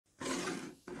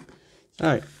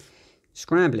So,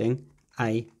 scrambling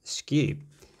a skewb.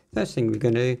 First thing we're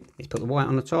going to do is put the white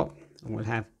on the top, and we'll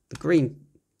have the green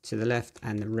to the left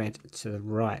and the red to the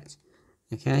right.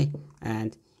 Okay,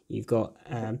 and you've got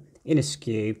in a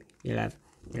skewb you'll have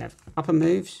upper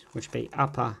moves, which will be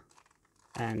upper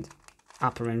and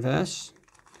upper inverse.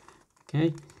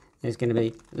 Okay, there's going to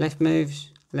be left moves,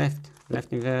 left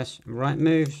inverse, and right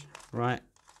moves, right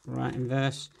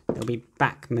inverse. There'll be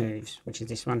back moves, which is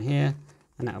this one here,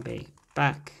 and that'll be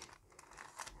back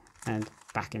and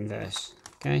back inverse.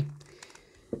 Okay,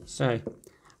 so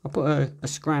I'll put a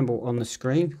scramble on the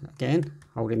screen again,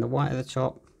 holding the white at the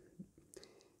top,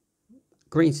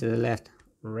 green to the left,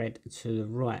 red to the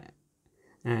right,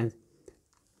 and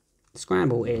the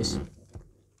scramble is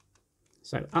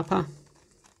so upper,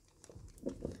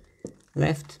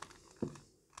 left,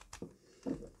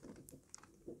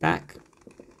 back,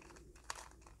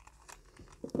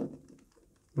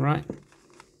 right,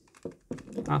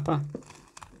 upper,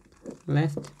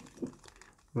 left,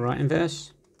 right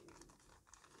inverse,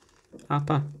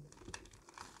 upper,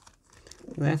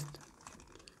 left,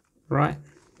 right,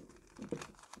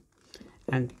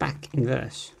 and back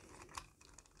inverse.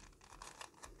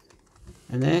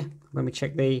 And there, when we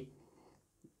check the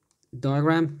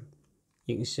diagram,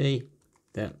 you can see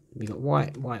that we've got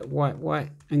white,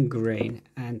 and green,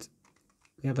 and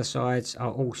the other sides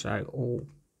are also all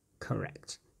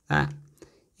correct. That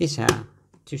is how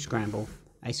to scramble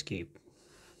a skewb.